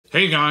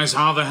Hey guys,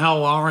 how the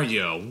hell are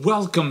you?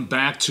 Welcome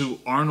back to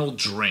Arnold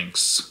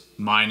Drinks.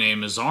 My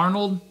name is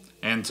Arnold,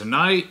 and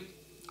tonight,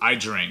 I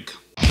drink.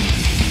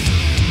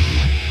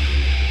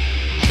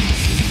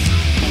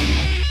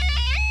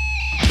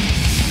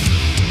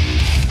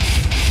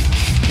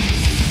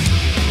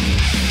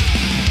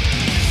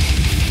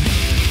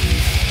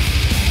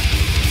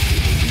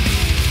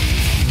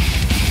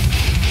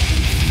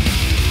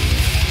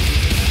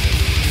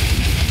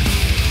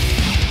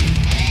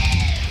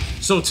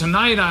 So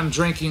tonight I'm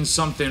drinking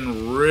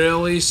something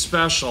really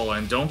special,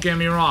 and don't get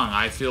me wrong,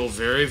 I feel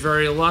very,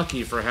 very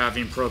lucky for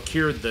having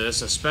procured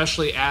this,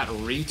 especially at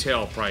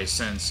retail price,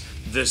 since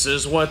this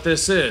is what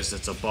this is.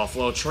 It's a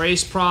Buffalo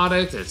Trace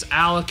product, it's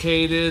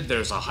allocated,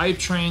 there's a hype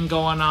train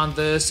going on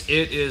this.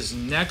 It is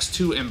next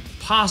to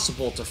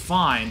impossible to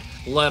find,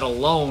 let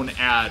alone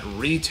at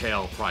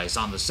retail price.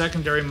 On the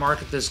secondary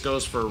market, this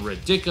goes for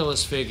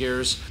ridiculous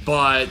figures,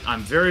 but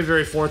I'm very,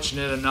 very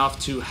fortunate enough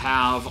to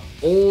have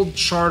Old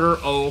Charter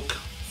Oak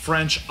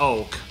French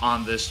Oak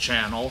on this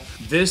channel.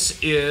 This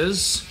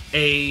is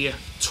a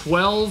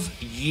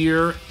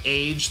 12-year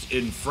aged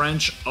in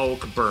French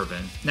oak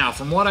bourbon. Now,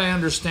 from what I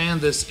understand,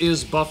 this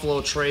is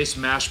Buffalo Trace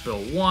Mash Bill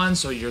 1,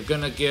 so you're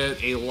gonna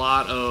get a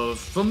lot of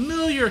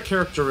familiar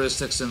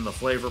characteristics in the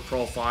flavor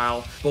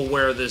profile, but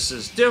where this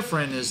is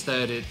different is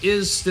that it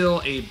is still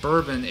a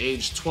bourbon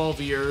aged 12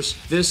 years,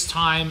 this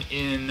time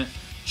in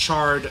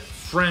charred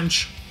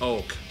French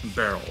oak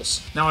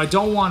barrels. Now, I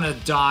don't want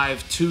to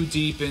dive too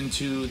deep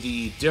into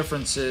the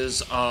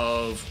differences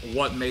of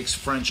what makes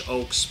French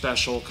oak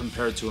special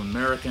compared to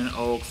American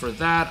oak. For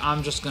that,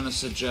 I'm just going to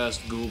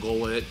suggest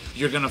Google it.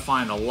 You're going to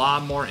find a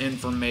lot more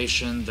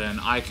information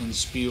than I can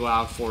spew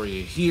out for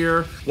you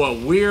here. What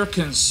we're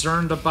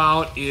concerned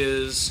about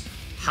is,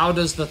 how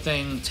does the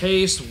thing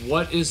taste?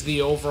 What is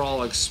the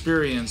overall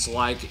experience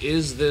like?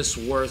 Is this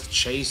worth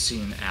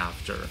chasing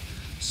after?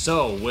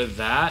 So with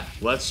that,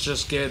 let's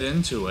just get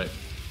into it.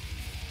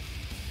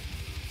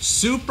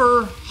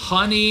 Super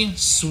honey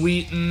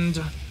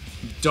sweetened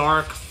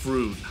dark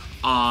fruit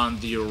on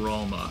the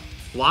aroma.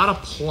 A lot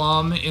of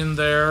plum in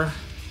there, a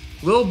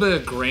little bit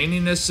of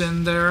graininess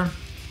in there, a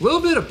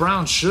little bit of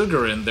brown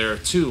sugar in there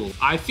too.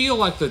 I feel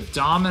like the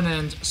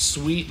dominant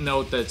sweet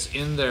note that's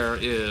in there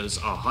is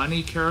a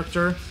honey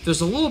character.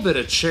 There's a little bit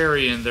of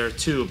cherry in there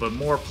too, but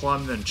more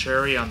plum than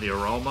cherry on the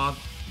aroma.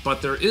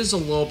 But there is a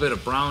little bit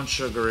of brown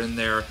sugar in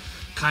there,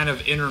 kind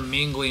of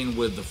intermingling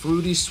with the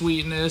fruity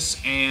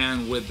sweetness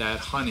and with that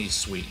honey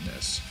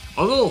sweetness.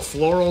 A little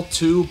floral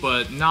too,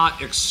 but not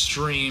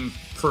extreme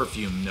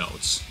perfume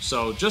notes.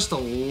 So just a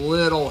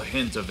little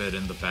hint of it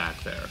in the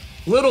back there.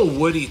 Little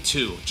woody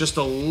too, just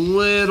a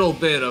little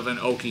bit of an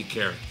oaky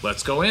character.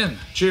 Let's go in.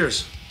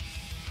 Cheers.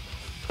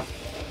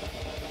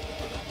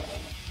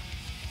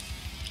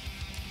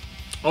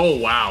 Oh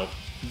wow,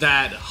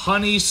 that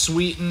honey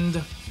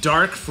sweetened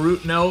dark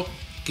fruit note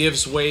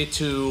gives way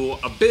to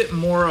a bit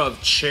more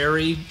of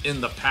cherry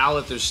in the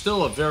palate. There's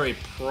still a very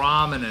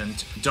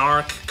prominent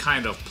dark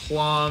kind of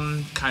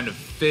plum, kind of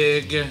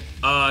fig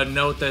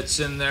note that's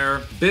in there.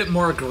 A bit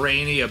more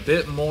grainy, a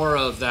bit more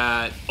of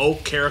that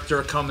oak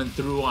character coming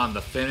through on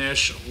the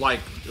finish. Like,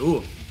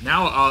 ooh,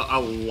 now a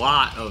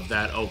lot of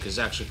that oak is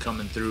actually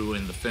coming through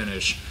in the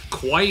finish.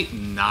 Quite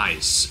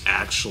nice,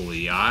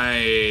 actually.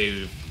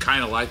 I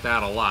kind of like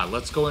that a lot.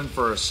 Let's go in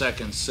for a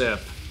second sip.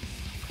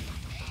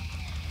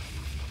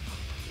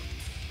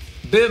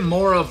 Bit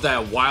more of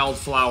that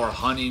wildflower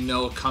honey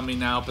note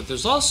coming out, but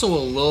there's also a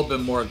little bit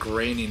more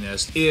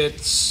graininess.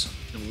 It's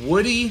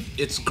woody,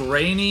 it's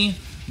grainy,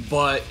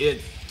 but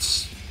it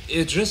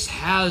just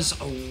has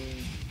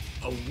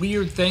a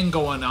weird thing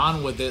going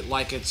on with it,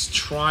 like it's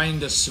trying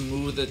to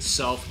smooth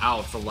itself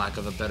out, for lack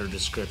of a better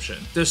description.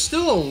 There's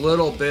still a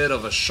little bit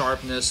of a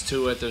sharpness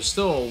to it. There's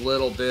still a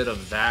little bit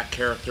of that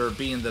character,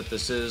 being that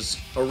this is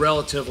a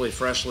relatively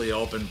freshly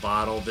opened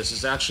bottle. This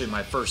is actually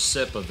my first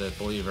sip of it,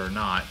 believe it or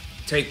not.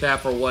 Take that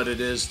for what it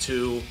is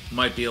too.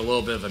 Might be a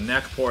little bit of a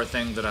neck pour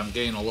thing that I'm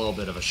getting a little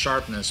bit of a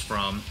sharpness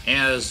from,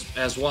 as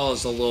well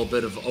as a little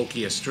bit of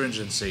oaky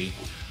astringency.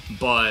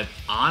 But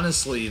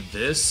honestly,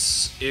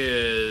 this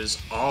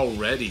is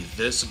already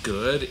this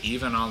good,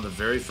 even on the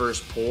very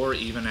first pour,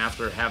 even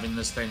after having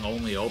this thing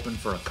only open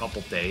for a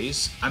couple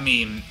days. I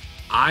mean,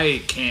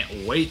 I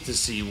can't wait to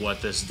see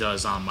what this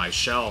does on my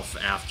shelf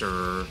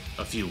after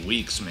a few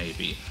weeks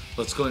maybe.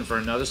 Let's go in for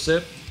another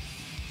sip.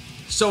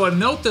 So a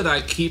note that I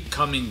keep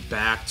coming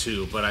back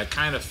to, but I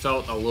kind of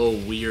felt a little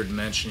weird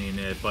mentioning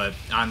it, but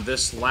on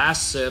this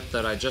last sip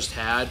that I just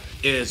had,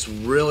 it's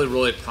really,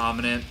 really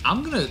prominent.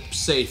 I'm gonna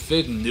say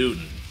Fig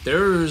Newton.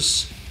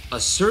 There's a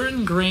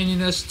certain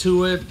graininess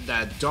to it,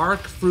 that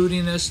dark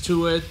fruitiness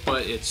to it,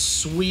 but it's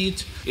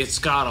sweet. It's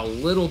got a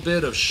little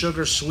bit of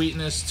sugar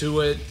sweetness to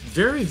it.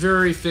 Very,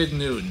 very Fig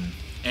Newton.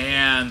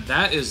 And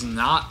that is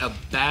not a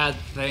bad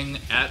thing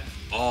at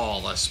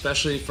all,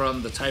 especially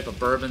from the type of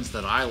bourbons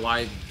that I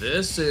like.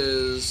 This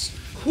is,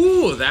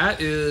 whew, that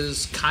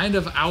is kind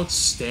of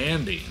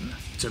outstanding,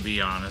 to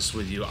be honest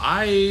with you.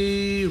 I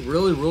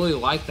really, really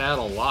like that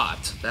a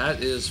lot.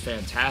 That is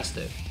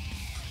fantastic.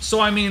 So,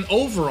 I mean,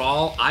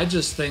 overall, I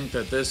just think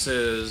that this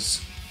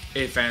is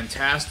a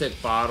fantastic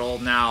bottle.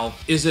 Now,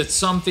 is it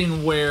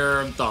something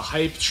where the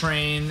hype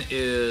train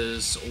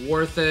is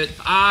worth it?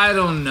 I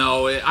don't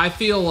know. I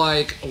feel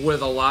like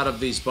with a lot of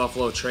these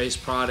Buffalo Trace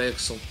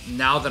products,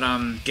 now that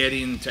I'm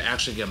getting to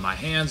actually get my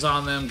hands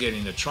on them,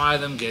 getting to try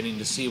them, getting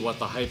to see what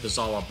the hype is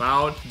all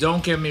about,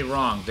 don't get me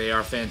wrong, they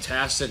are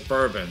fantastic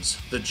bourbons.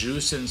 The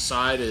juice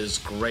inside is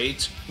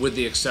great, with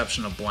the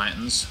exception of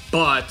Blanton's.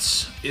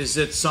 But is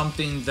it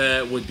something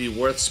that would be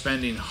worth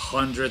spending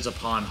hundreds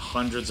upon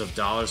hundreds of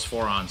dollars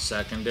for on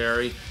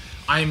secondary?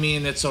 I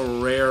mean, it's a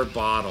rare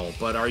bottle,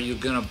 but are you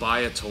gonna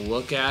buy it to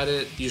look at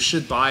it? You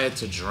should buy it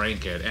to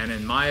drink it. And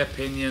in my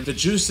opinion, the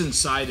juice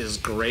inside is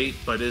great,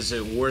 but is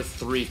it worth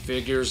 3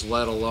 figures,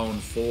 let alone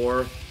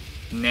 4?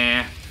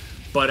 Nah.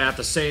 But at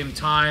the same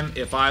time,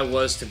 if I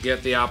was to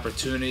get the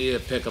opportunity to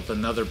pick up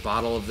another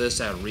bottle of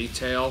this at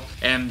retail,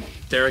 and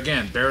there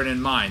again, bearing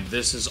in mind,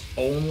 this is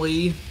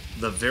only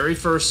the very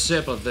first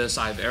sip of this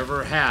I've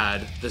ever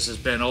had. This has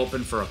been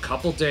open for a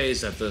couple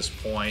days at this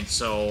point,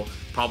 so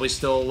probably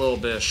still a little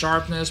bit of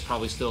sharpness,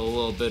 probably still a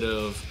little bit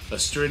of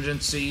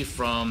astringency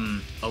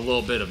from a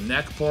little bit of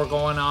neck pour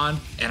going on,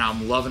 and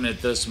I'm loving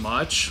it this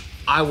much.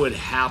 I would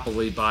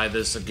happily buy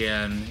this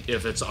again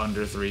if it's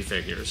under 3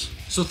 figures.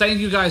 So thank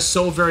you guys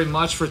so very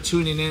much for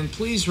tuning in.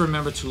 Please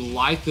remember to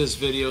like this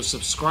video,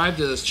 subscribe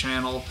to this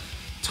channel.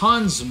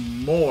 Tons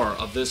more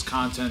of this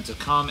content to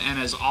come, and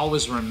as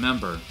always,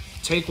 remember,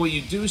 take what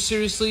you do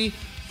seriously,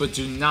 but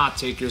do not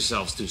take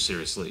yourselves too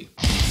seriously.